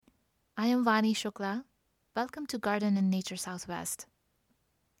I am Vani Shukla. Welcome to Garden and Nature Southwest.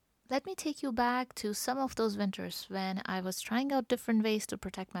 Let me take you back to some of those winters when I was trying out different ways to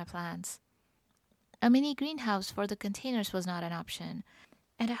protect my plants. A mini greenhouse for the containers was not an option,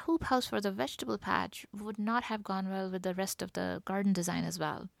 and a hoop house for the vegetable patch would not have gone well with the rest of the garden design as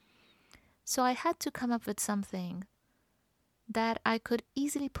well. So I had to come up with something that I could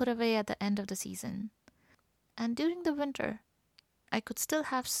easily put away at the end of the season. And during the winter, I could still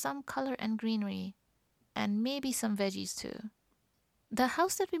have some color and greenery, and maybe some veggies too. The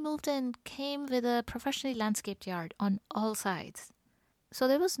house that we moved in came with a professionally landscaped yard on all sides, so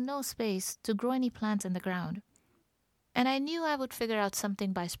there was no space to grow any plants in the ground. And I knew I would figure out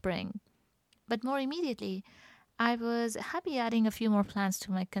something by spring. But more immediately, I was happy adding a few more plants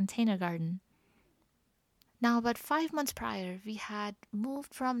to my container garden. Now, about 5 months prior, we had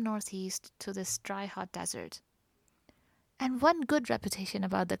moved from Northeast to this dry, hot desert. And one good reputation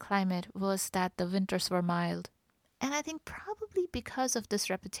about the climate was that the winters were mild. And I think probably because of this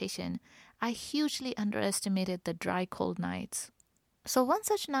reputation, I hugely underestimated the dry, cold nights. So one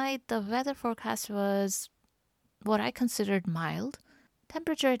such night, the weather forecast was what I considered mild.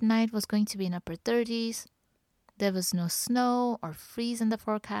 Temperature at night was going to be in upper 30s. There was no snow or freeze in the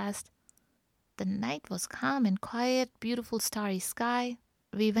forecast. The night was calm and quiet, beautiful starry sky.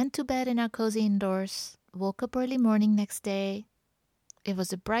 We went to bed in our cozy indoors, woke up early morning next day. It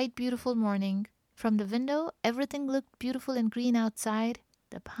was a bright, beautiful morning. From the window, everything looked beautiful and green outside.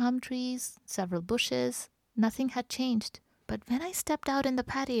 The palm trees, several bushes, nothing had changed. But when I stepped out in the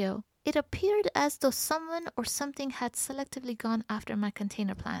patio, it appeared as though someone or something had selectively gone after my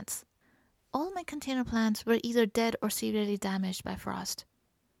container plants. All my container plants were either dead or severely damaged by frost.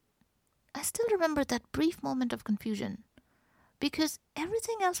 I still remember that brief moment of confusion. Because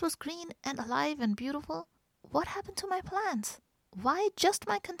everything else was green and alive and beautiful, what happened to my plants? Why just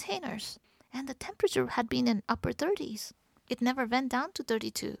my containers? And the temperature had been in upper 30s. It never went down to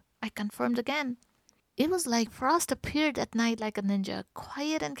 32. I confirmed again. It was like frost appeared at night like a ninja,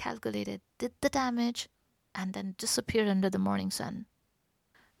 quiet and calculated, did the damage, and then disappeared under the morning sun.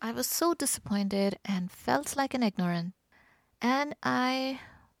 I was so disappointed and felt like an ignorant. And I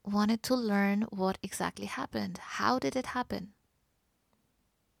wanted to learn what exactly happened. How did it happen?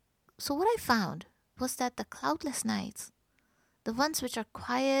 So what I found was that the cloudless nights, the ones which are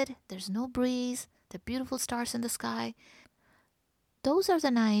quiet, there's no breeze, the beautiful stars in the sky, those are the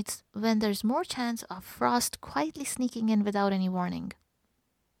nights when there's more chance of frost quietly sneaking in without any warning.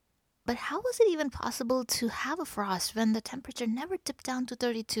 But how was it even possible to have a frost when the temperature never dipped down to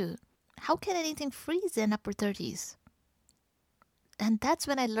 32? How can anything freeze in upper 30s? And that's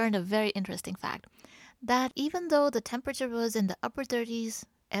when I learned a very interesting fact, that even though the temperature was in the upper 30s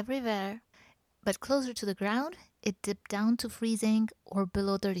everywhere, but closer to the ground, it dipped down to freezing or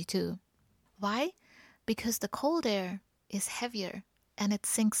below 32. Why? Because the cold air is heavier and it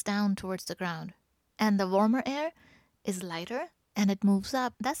sinks down towards the ground. And the warmer air is lighter and it moves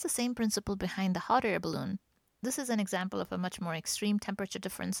up. That's the same principle behind the hot air balloon. This is an example of a much more extreme temperature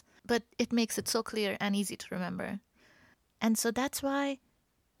difference, but it makes it so clear and easy to remember. And so that's why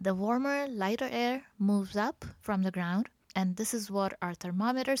the warmer, lighter air moves up from the ground. And this is what our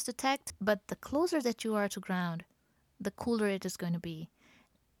thermometers detect. But the closer that you are to ground, the cooler it is going to be.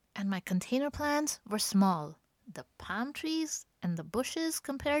 And my container plants were small. The palm trees and the bushes,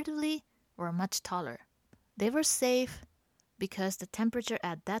 comparatively, were much taller. They were safe because the temperature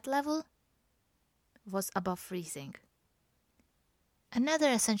at that level was above freezing. Another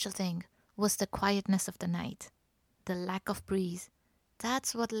essential thing was the quietness of the night. The lack of breeze.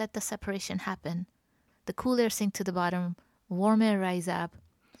 That's what let the separation happen. The cool air sink to the bottom, warm air rise up.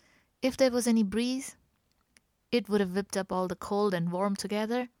 If there was any breeze, it would have whipped up all the cold and warm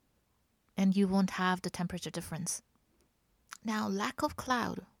together, and you won't have the temperature difference. Now, lack of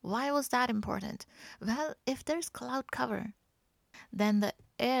cloud. Why was that important? Well, if there's cloud cover, then the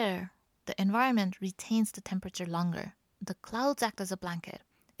air, the environment retains the temperature longer. The clouds act as a blanket.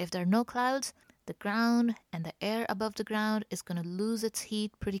 If there are no clouds, the ground and the air above the ground is going to lose its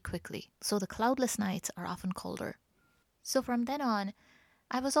heat pretty quickly. So the cloudless nights are often colder. So from then on,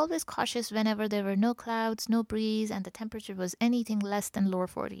 I was always cautious whenever there were no clouds, no breeze, and the temperature was anything less than lower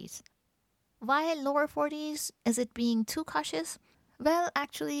 40s. Why lower 40s? Is it being too cautious? Well,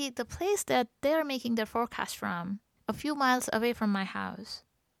 actually, the place that they're making their forecast from, a few miles away from my house,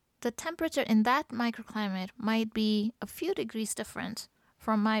 the temperature in that microclimate might be a few degrees different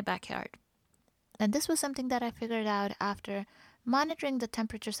from my backyard. And this was something that I figured out after monitoring the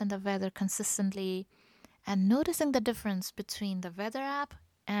temperatures and the weather consistently and noticing the difference between the weather app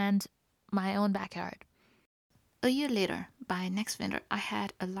and my own backyard. A year later, by next winter, I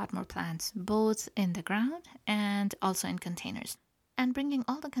had a lot more plants, both in the ground and also in containers. And bringing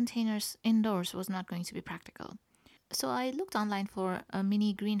all the containers indoors was not going to be practical. So I looked online for a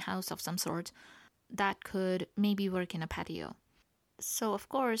mini greenhouse of some sort that could maybe work in a patio. So, of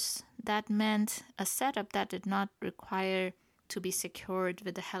course, that meant a setup that did not require to be secured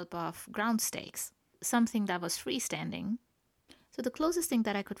with the help of ground stakes, something that was freestanding. So, the closest thing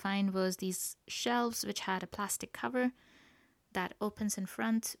that I could find was these shelves which had a plastic cover that opens in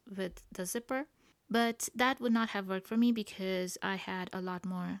front with the zipper. But that would not have worked for me because I had a lot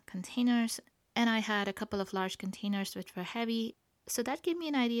more containers and I had a couple of large containers which were heavy. So that gave me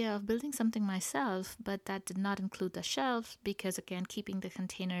an idea of building something myself, but that did not include the shelves because, again, keeping the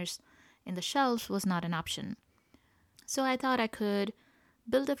containers in the shelves was not an option. So I thought I could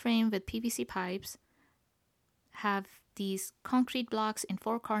build a frame with PVC pipes, have these concrete blocks in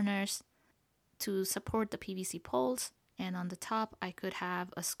four corners to support the PVC poles, and on the top I could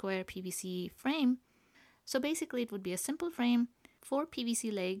have a square PVC frame. So basically it would be a simple frame, four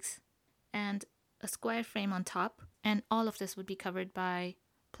PVC legs, and a square frame on top, and all of this would be covered by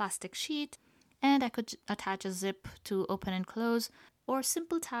plastic sheet, and I could attach a zip to open and close, or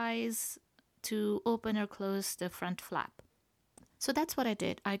simple ties to open or close the front flap. So that's what I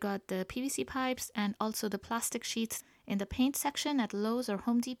did. I got the PVC pipes and also the plastic sheets in the paint section at Lowe's or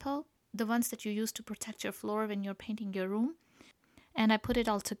Home Depot, the ones that you use to protect your floor when you're painting your room. And I put it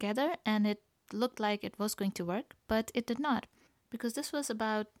all together and it looked like it was going to work, but it did not, because this was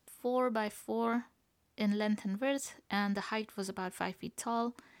about 4 by 4 in length and width, and the height was about 5 feet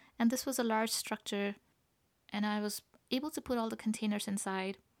tall, and this was a large structure, and I was able to put all the containers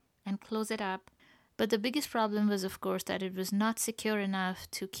inside and close it up. But the biggest problem was, of course, that it was not secure enough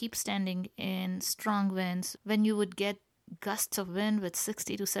to keep standing in strong winds. When you would get gusts of wind with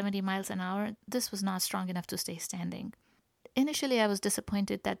 60 to 70 miles an hour, this was not strong enough to stay standing. Initially, I was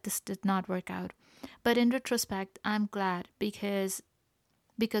disappointed that this did not work out. But in retrospect, I'm glad because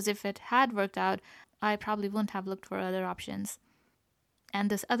if it had worked out, I probably wouldn't have looked for other options. And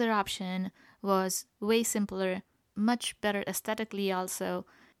this other option was way simpler, much better aesthetically also,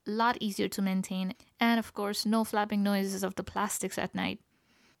 a lot easier to maintain, and of course, no flapping noises of the plastics at night.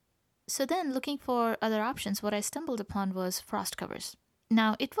 So then, looking for other options, what I stumbled upon was frost covers.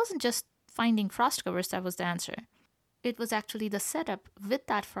 Now, it wasn't just finding frost covers that was the answer. It was actually the setup with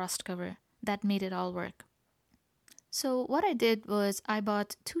that frost cover that made it all work. So what I did was I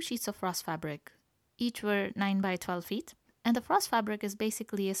bought 2 sheets of frost fabric. Each were 9 by 12 feet. And the frost fabric is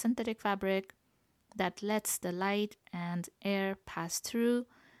basically a synthetic fabric that lets the light and air pass through.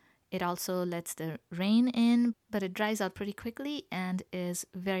 It also lets the rain in, but it dries out pretty quickly and is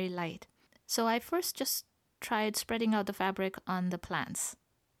very light. So I first just tried spreading out the fabric on the plants.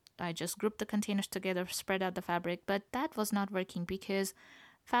 I just grouped the containers together, spread out the fabric, but that was not working because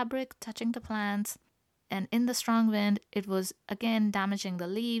fabric touching the plants, and in the strong wind, it was again damaging the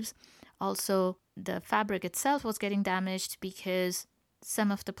leaves. Also, the fabric itself was getting damaged because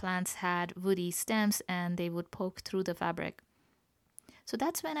some of the plants had woody stems and they would poke through the fabric. So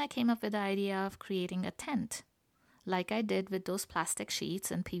that's when I came up with the idea of creating a tent, like I did with those plastic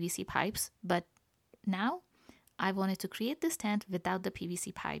sheets and PVC pipes. But now I wanted to create this tent without the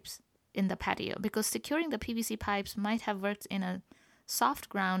PVC pipes in the patio, because securing the PVC pipes might have worked in a soft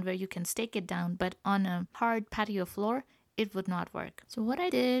ground where you can stake it down, but on a hard patio floor, it would not work. So what I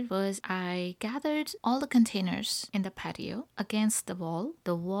did was I gathered all the containers in the patio against the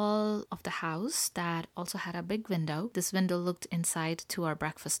wall of the house that also had a big window. This window looked inside to our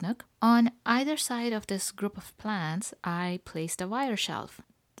breakfast nook. On either side of this group of plants, I placed a wire shelf.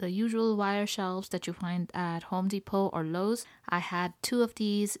 The usual wire shelves that you find at Home Depot or Lowe's. I had 2 of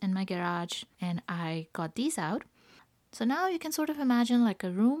these in my garage and I got these out. So now you can sort of imagine like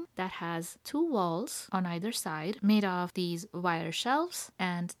a room that has 2 walls on either side made of these wire shelves,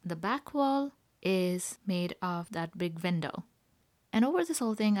 and the back wall is made of that big window. And over this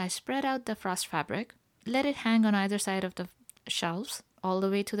whole thing, I spread out the frost fabric, let it hang on either side of the shelves all the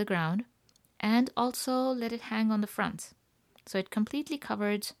way to the ground, and also let it hang on the front. So it completely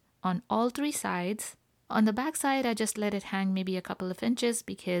covered on all 3 sides. On the back side, I just let it hang maybe a couple of inches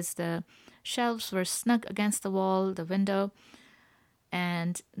because the shelves were snug against the wall, the window,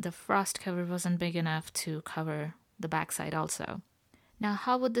 and the frost cover wasn't big enough to cover the backside also. Now,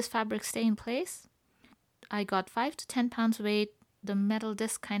 how would this fabric stay in place? I got 5 to 10 pounds weight, the metal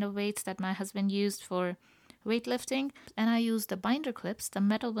disc kind of weights that my husband used for weightlifting, and I used the binder clips, the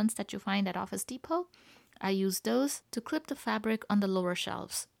metal ones that you find at Office Depot. I used those to clip the fabric on the lower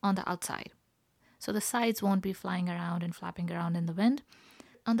shelves on the outside, so the sides won't be flying around and flapping around in the wind.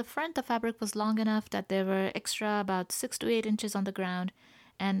 On the front, the fabric was long enough that there were extra about 6 to 8 inches on the ground,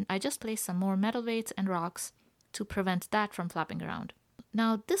 and I just placed some more metal weights and rocks to prevent that from flapping around.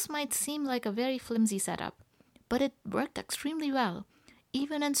 Now, this might seem like a very flimsy setup, but it worked extremely well,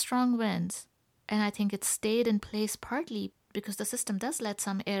 even in strong winds. And I think it stayed in place partly because the system does let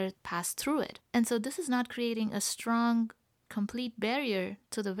some air pass through it. And so this is not creating a strong, complete barrier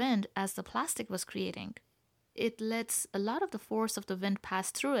to the wind as the plastic was creating. It lets a lot of the force of the wind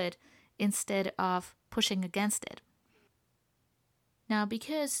pass through it instead of pushing against it. Now,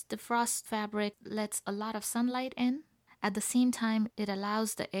 because the frost fabric lets a lot of sunlight in, at the same time it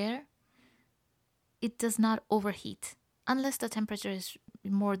allows the air, it does not overheat. Unless the temperature is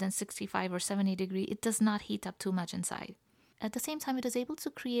more than 65 or 70 degrees, it does not heat up too much inside. At the same time, it is able to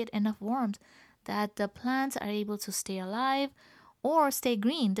create enough warmth that the plants are able to stay alive or stay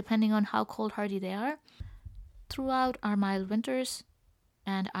green, depending on how cold hardy they are, throughout our mild winters.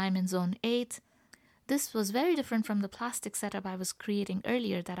 And I'm in zone 8. This was very different from the plastic setup I was creating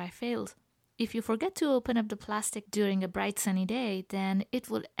earlier that I failed. If you forget to open up the plastic during a bright sunny day, then it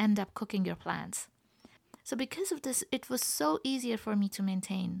will end up cooking your plants. So because of this, it was so easier for me to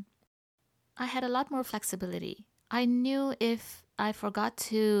maintain. I had a lot more flexibility. I knew if I forgot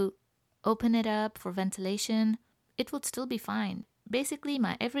to open it up for ventilation, it would still be fine. Basically,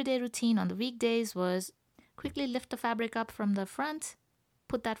 my everyday routine on the weekdays was quickly lift the fabric up from the front,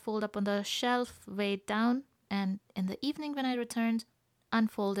 put that fold up on the shelf, weigh it down, and in the evening when I returned,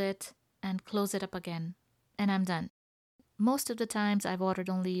 unfold it and close it up again. And I'm done. Most of the times I watered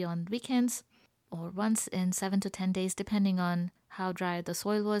only on weekends or once in 7 to 10 days, depending on how dry the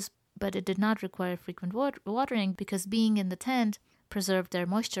soil was, but it did not require frequent watering because being in the tent preserved their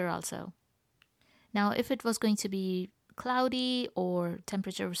moisture also. Now, if it was going to be cloudy or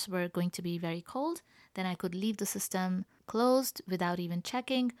temperatures were going to be very cold, then I could leave the system closed without even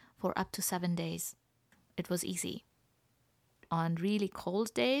checking for up to 7 days. It was easy. On really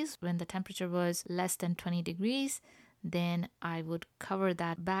cold days, when the temperature was less than 20 degrees, then I would cover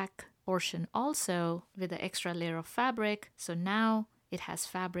that back portion also with an extra layer of fabric. So now it has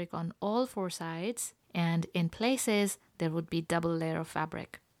fabric on all 4 sides, and in places there would be double layer of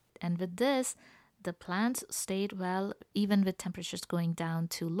fabric. And with this, the plants stayed well even with temperatures going down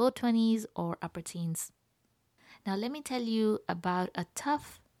to low 20s or upper teens. Now let me tell you about a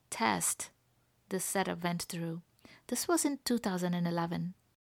tough test this setup went through. This was in 2011.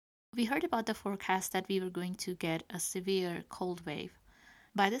 We heard about the forecast that we were going to get a severe cold wave.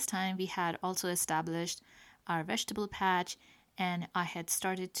 By this time, we had also established our vegetable patch, and I had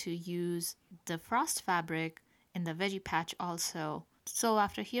started to use the frost fabric in the veggie patch also. So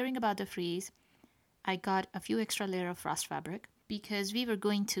after hearing about the freeze, I got a few extra layers of frost fabric because we were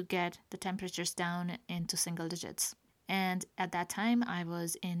going to get the temperatures down into single digits. And at that time, I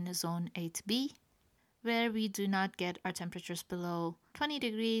was in zone 8B, where we do not get our temperatures below 20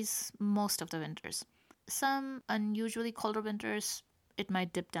 degrees most of the winters. Some unusually colder winters, it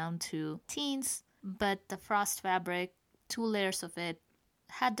might dip down to teens, but the frost fabric, 2 layers of it,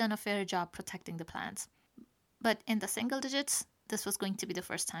 had done a fair job protecting the plants. But in the single digits, this was going to be the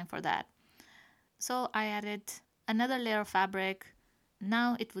first time for that. So I added another layer of fabric.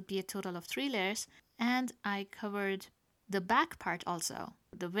 Now it would be a total of 3 layers, and I covered the back part also,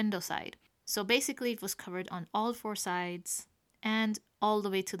 the window side. So basically it was covered on all 4 sides and all the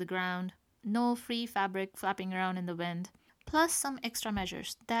way to the ground. No free fabric flapping around in the wind. Plus some extra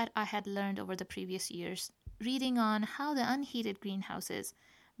measures that I had learned over the previous years, reading on how the unheated greenhouses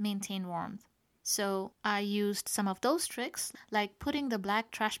maintain warmth. So I used some of those tricks, like putting the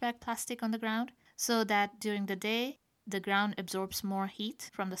black trash bag plastic on the ground so that during the day, the ground absorbs more heat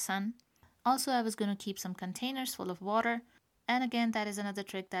from the sun. Also, I was going to keep some containers full of water. And again, that is another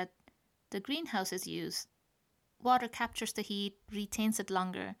trick that the greenhouses use. Water captures the heat, retains it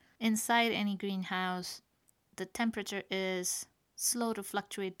longer. Inside any greenhouse, the temperature is slow to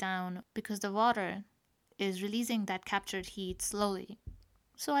fluctuate down because the water is releasing that captured heat slowly.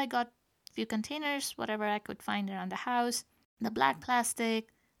 So I got a few containers, whatever I could find around the house, the black plastic,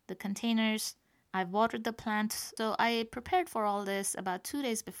 the containers. I watered the plants. So I prepared for all this about 2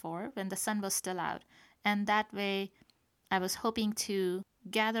 days before when the sun was still out. And that way I was hoping to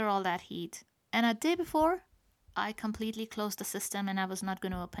gather all that heat. And a day before, I completely closed the system and I was not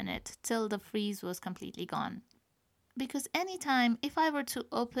going to open it till the freeze was completely gone. Because anytime, if I were to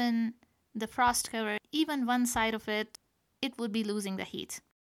open the frost cover, even one side of it, it would be losing the heat.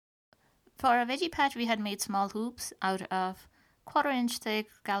 For a veggie patch, we had made small hoops out of 1/4 inch thick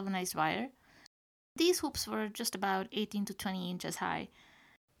galvanized wire. These hoops were just about 18 to 20 inches high.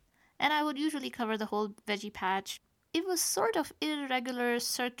 And I would usually cover the whole veggie patch It was sort of irregular,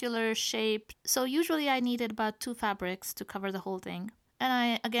 circular shape, so usually I needed about 2 fabrics to cover the whole thing. And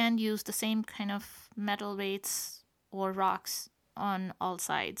I again used the same kind of metal weights or rocks on all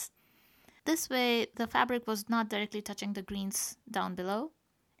sides. This way, the fabric was not directly touching the greens down below,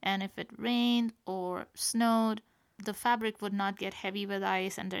 and if it rained or snowed, the fabric would not get heavy with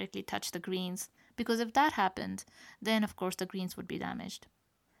ice and directly touch the greens, because if that happened, then of course the greens would be damaged.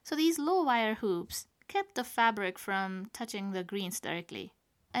 So these low wire hoops kept the fabric from touching the greens directly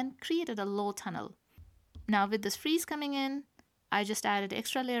and created a low tunnel. Now with this freeze coming in, I just added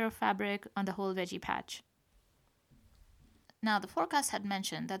extra layer of fabric on the whole veggie patch. Now the forecast had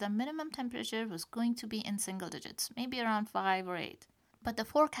mentioned that the minimum temperature was going to be in single digits, maybe around 5 or 8. But the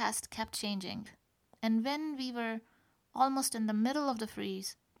forecast kept changing. And when we were almost in the middle of the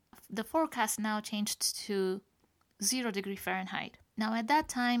freeze, the forecast now changed to 0 degree Fahrenheit. Now at that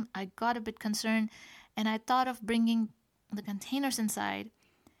time, I got a bit concerned and I thought of bringing the containers inside.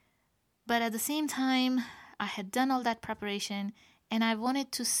 But at the same time, I had done all that preparation and I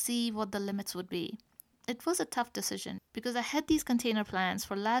wanted to see what the limits would be. It was a tough decision because I had these container plans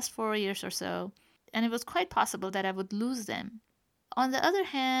for the last 4 years or so, and it was quite possible that I would lose them. On the other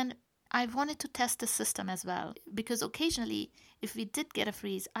hand, I wanted to test the system as well, because occasionally, if we did get a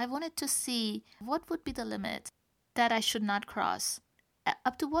freeze, I wanted to see what would be the limit that I should not cross.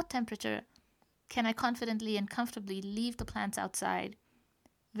 Up to what temperature can I confidently and comfortably leave the plants outside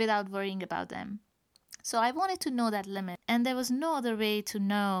without worrying about them? So I wanted to know that limit, and there was no other way to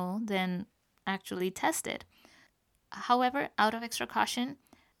know than actually test it. However, out of extra caution,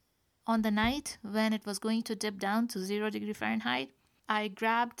 on the night when it was going to dip down to 0 degree Fahrenheit, I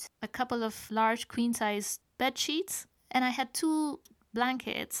grabbed a couple of large queen-size bed sheets, and I had 2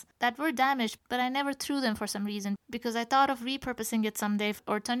 blankets that were damaged, but I never threw them for some reason because I thought of repurposing it someday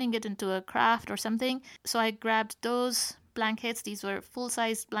or turning it into a craft or something. So I grabbed those blankets. These were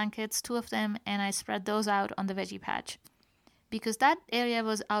full-size blankets, 2 of them, and I spread those out on the veggie patch because that area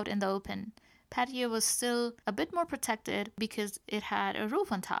was out in the open. Patio was still a bit more protected because it had a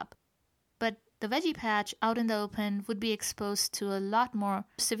roof on top. But the veggie patch out in the open would be exposed to a lot more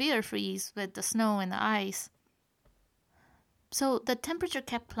severe freeze with the snow and the ice. So the temperature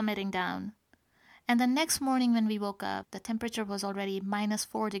kept plummeting down. And the next morning when we woke up, the temperature was already minus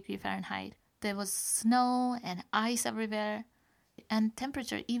 4 degree Fahrenheit. There was snow and ice everywhere. And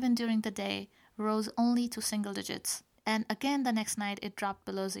temperature, even during the day, rose only to single digits. And again the next night it dropped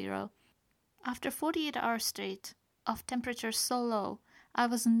below 0. After 48 hours straight of temperature so low, I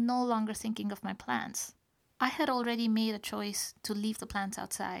was no longer thinking of my plants. I had already made a choice to leave the plants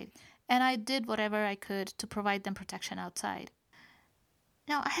outside, and I did whatever I could to provide them protection outside.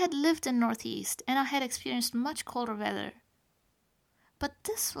 Now, I had lived in Northeast, and I had experienced much colder weather. But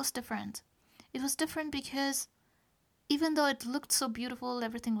this was different. It was different because even though it looked so beautiful,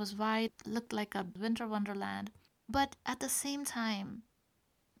 everything was white, looked like a winter wonderland, but at the same time,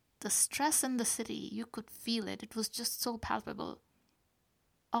 the stress in the city, you could feel it. It was just so palpable.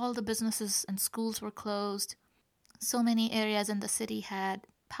 All the businesses and schools were closed. So many areas in the city had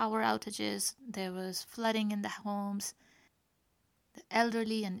power outages. There was flooding in the homes. The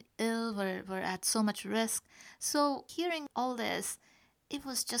elderly and ill were at so much risk. So hearing all this, it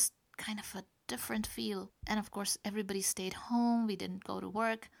was just kind of a different feel. And of course, everybody stayed home. We didn't go to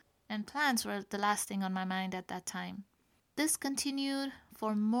work. And plants were the last thing on my mind at that time. This continued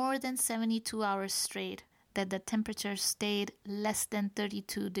for more than 72 hours straight, that the temperature stayed less than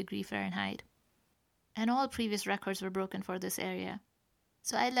 32 degree Fahrenheit. And all previous records were broken for this area.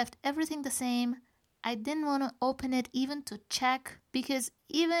 So I left everything the same. I didn't want to open it even to check, because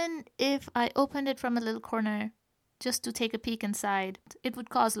even if I opened it from a little corner just to take a peek inside, it would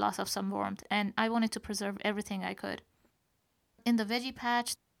cause loss of some warmth, and I wanted to preserve everything I could. In the veggie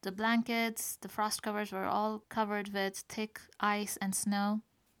patch, the blankets, the frost covers were all covered with thick ice and snow.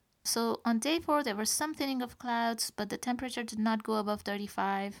 So on day 4, there was some thinning of clouds, but the temperature did not go above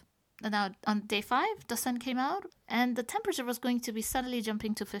 35. Now on day 5, the sun came out, and the temperature was going to be suddenly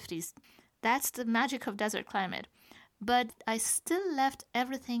jumping to 50s. That's the magic of desert climate. But I still left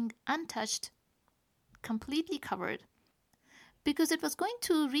everything untouched, completely covered, because it was going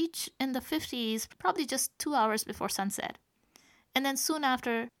to reach in the 50s probably just 2 hours before sunset. And then soon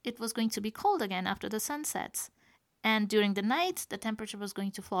after, it was going to be cold again after the sun sets. And during the night, the temperature was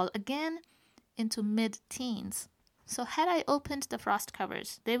going to fall again into mid-teens. So had I opened the frost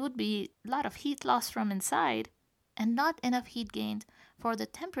covers, there would be a lot of heat loss from inside and not enough heat gained for the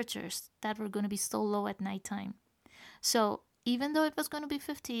temperatures that were going to be so low at nighttime. So even though it was going to be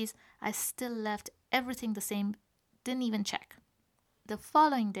 50s, I still left everything the same, didn't even check. The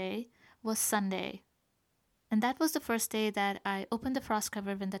following day was Sunday. And that was the first day that I opened the frost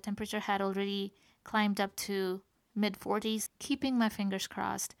cover when the temperature had already climbed up to mid 40s, keeping my fingers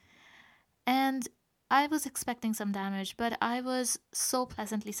crossed. And I was expecting some damage, but I was so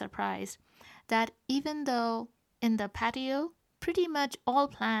pleasantly surprised that even though in the patio, pretty much all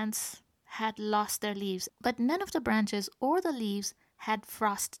plants had lost their leaves, but none of the branches or the leaves had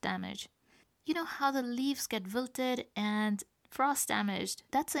frost damage. You know how the leaves get wilted and frost damaged?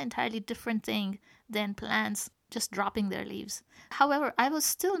 That's an entirely different thing than plants just dropping their leaves. However, I was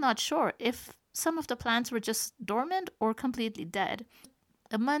still not sure if some of the plants were just dormant or completely dead.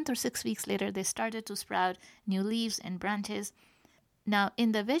 A month or 6 weeks later, they started to sprout new leaves and branches. Now,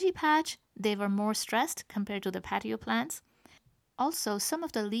 in the veggie patch, they were more stressed compared to the patio plants. Also, some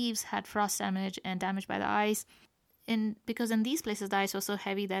of the leaves had frost damage and damage by the ice, because in these places the ice was so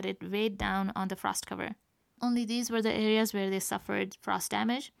heavy that it weighed down on the frost cover. Only these were the areas where they suffered frost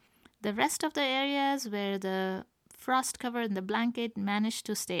damage. The rest of the areas where the frost cover and the blanket managed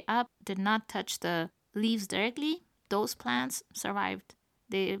to stay up, did not touch the leaves directly, those plants survived.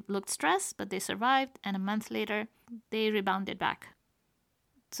 They looked stressed, but they survived, and a month later, they rebounded back.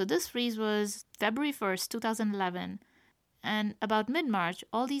 So this freeze was February 1st, 2011, and about mid-March,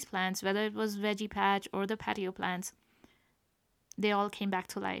 all these plants, whether it was veggie patch or the patio plants, they all came back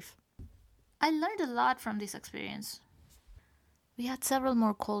to life. I learned a lot from this experience. We had several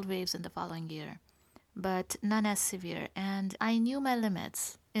more cold waves in the following year, but none as severe, and I knew my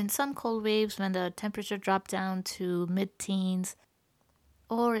limits. In some cold waves, when the temperature dropped down to mid-teens,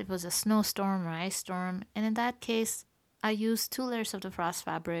 or it was a snowstorm or ice storm, and in that case, I used 2 layers of the frost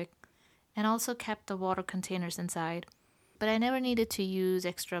fabric and also kept the water containers inside. But I never needed to use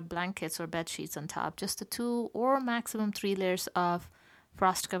extra blankets or bed sheets on top. Just the 2 or maximum 3 layers of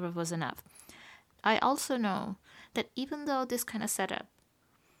frost cover was enough. I also know that even though this kind of setup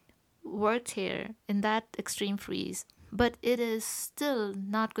worked here in that extreme freeze, but it is still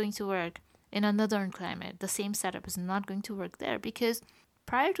not going to work in a northern climate. The same setup is not going to work there because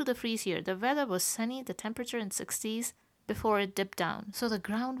prior to the freeze here, the weather was sunny, the temperature in 60s before it dipped down. So the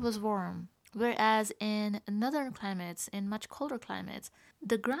ground was warm. Whereas in northern climates, in much colder climates,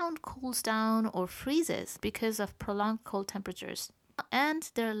 the ground cools down or freezes because of prolonged cold temperatures. And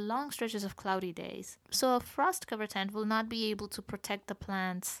there are long stretches of cloudy days. So a frost cover tent will not be able to protect the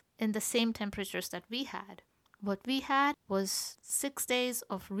plants in the same temperatures that we had. What we had was 6 days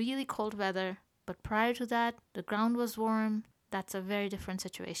of really cold weather, but prior to that, the ground was warm. That's a very different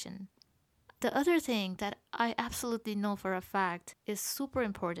situation. The other thing that I absolutely know for a fact is super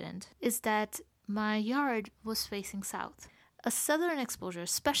important is that my yard was facing south. A southern exposure,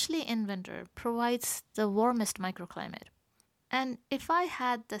 especially in winter, provides the warmest microclimate. And if I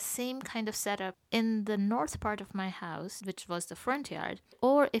had the same kind of setup in the north part of my house, which was the front yard,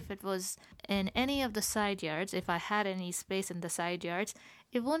 or if it was in any of the side yards, if I had any space in the side yards,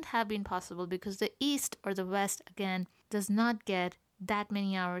 it wouldn't have been possible because the east or the west, again, does not get that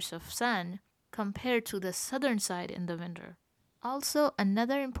many hours of sun compared to the southern side in the winter. Also,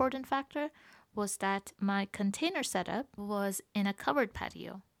 another important factor was that my container setup was in a covered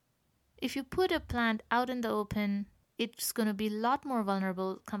patio. If you put a plant out in the open, it's going to be a lot more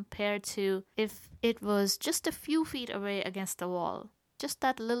vulnerable compared to if it was just a few feet away against the wall. Just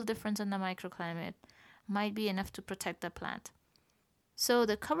that little difference in the microclimate might be enough to protect the plant. So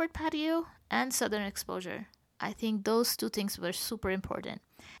the covered patio and southern exposure, I think those 2 things were super important.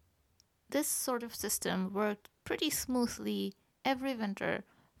 This sort of system worked pretty smoothly every winter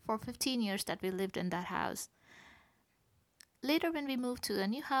for 15 years that we lived in that house. Later, when we moved to a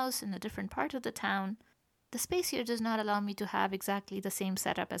new house in a different part of the town, the space here does not allow me to have exactly the same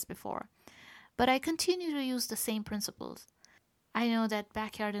setup as before, but I continue to use the same principles. I know that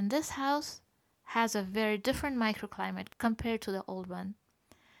backyard in this house has a very different microclimate compared to the old one.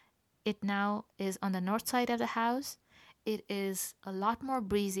 It now is on the north side of the house. It is a lot more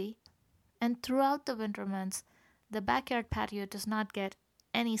breezy, and throughout the winter months, the backyard patio does not get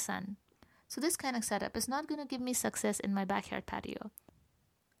any sun. So this kind of setup is not going to give me success in my backyard patio.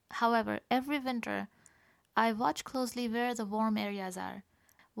 However, every winter, I watch closely where the warm areas are.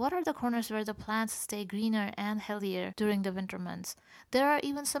 What are the corners where the plants stay greener and healthier during the winter months? There are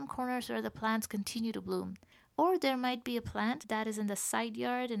even some corners where the plants continue to bloom. Or there might be a plant that is in the side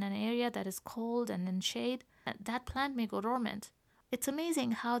yard in an area that is cold and in shade. That plant may go dormant. It's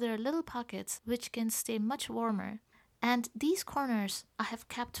amazing how there are little pockets which can stay much warmer. And these corners I have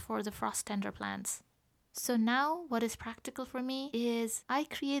kept for the frost tender plants. So now what is practical for me is I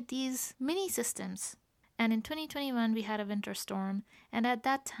create these mini systems. And in 2021, we had a winter storm. And at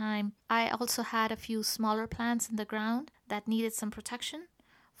that time, I also had a few smaller plants in the ground that needed some protection.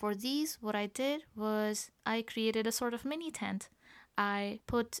 For these, what I did was I created a sort of mini tent. I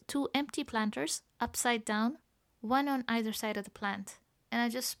put 2 empty planters upside down, one on either side of the plant, and I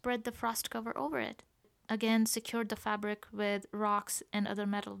just spread the frost cover over it. Again, secured the fabric with rocks and other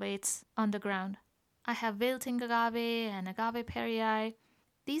metal weights on the ground. I have wilting agave and agave perii.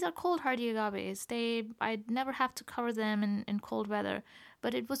 These are cold hardy agaves. I'd never have to cover them in cold weather,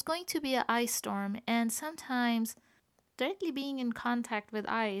 but it was going to be an ice storm, and sometimes directly being in contact with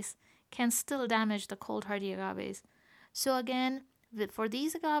ice can still damage the cold hardy agaves. So again, for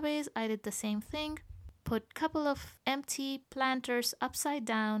these agaves, I did the same thing. Put a couple of empty planters upside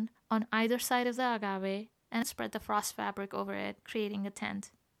down on either side of the agave and spread the frost fabric over it, creating a tent.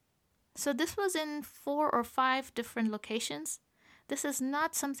 So this was in 4 or 5 different locations. This is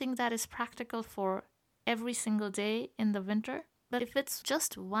not something that is practical for every single day in the winter, but if it's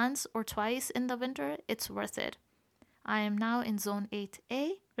just once or twice in the winter, it's worth it. I am now in zone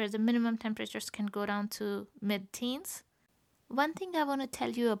 8A, where the minimum temperatures can go down to mid-teens. One thing I want to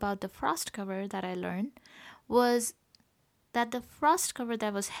tell you about the frost cover that I learned was that the frost cover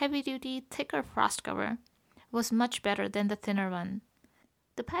that was heavy-duty, thicker frost cover was much better than the thinner one.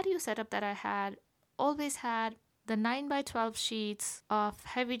 The patio setup that I had always had the 9x12 sheets of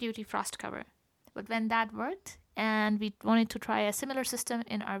heavy-duty frost cover. But when that worked and we wanted to try a similar system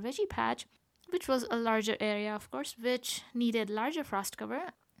in our veggie patch, which was a larger area, of course, which needed larger frost cover,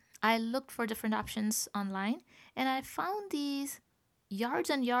 I looked for different options online and I found these yards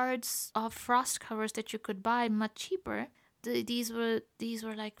and yards of frost covers that you could buy much cheaper. These were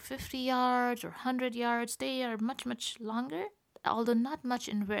like 50 yards or 100 yards. They are much longer, although not much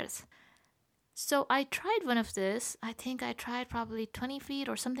in width. So I tried one of this. I think I tried probably 20 feet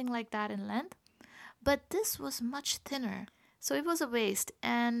or something like that in length. But this was much thinner. So it was a waste.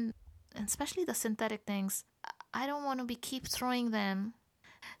 And especially the synthetic things, I don't want to keep throwing them.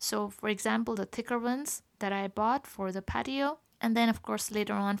 So for example, the thicker ones that I bought for the patio, and then of course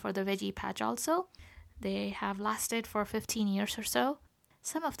later on for the veggie patch also, they have lasted for 15 years or so.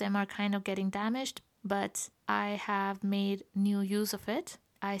 Some of them are kind of getting damaged, but I have made new use of it.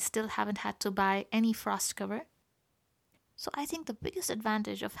 I still haven't had to buy any frost cover. So I think the biggest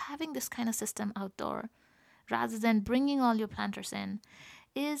advantage of having this kind of system outdoor, rather than bringing all your planters in,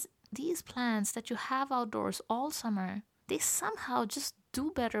 is these plants that you have outdoors all summer, they somehow just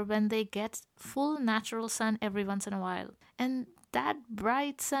do better when they get full natural sun every once in a while. And that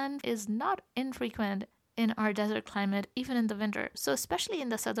bright sun is not infrequent in our desert climate, even in the winter. So especially in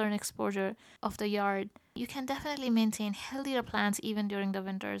the southern exposure of the yard, you can definitely maintain healthier plants even during the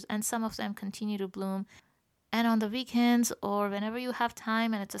winters, and some of them continue to bloom. And on the weekends or whenever you have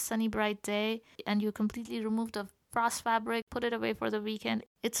time and it's a sunny, bright day and you completely remove the frost fabric, put it away for the weekend,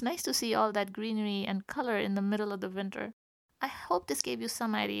 it's nice to see all that greenery and color in the middle of the winter. I hope this gave you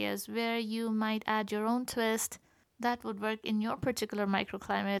some ideas where you might add your own twist that would work in your particular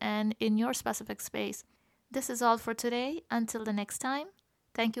microclimate and in your specific space. This is all for today. Until the next time,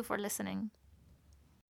 thank you for listening.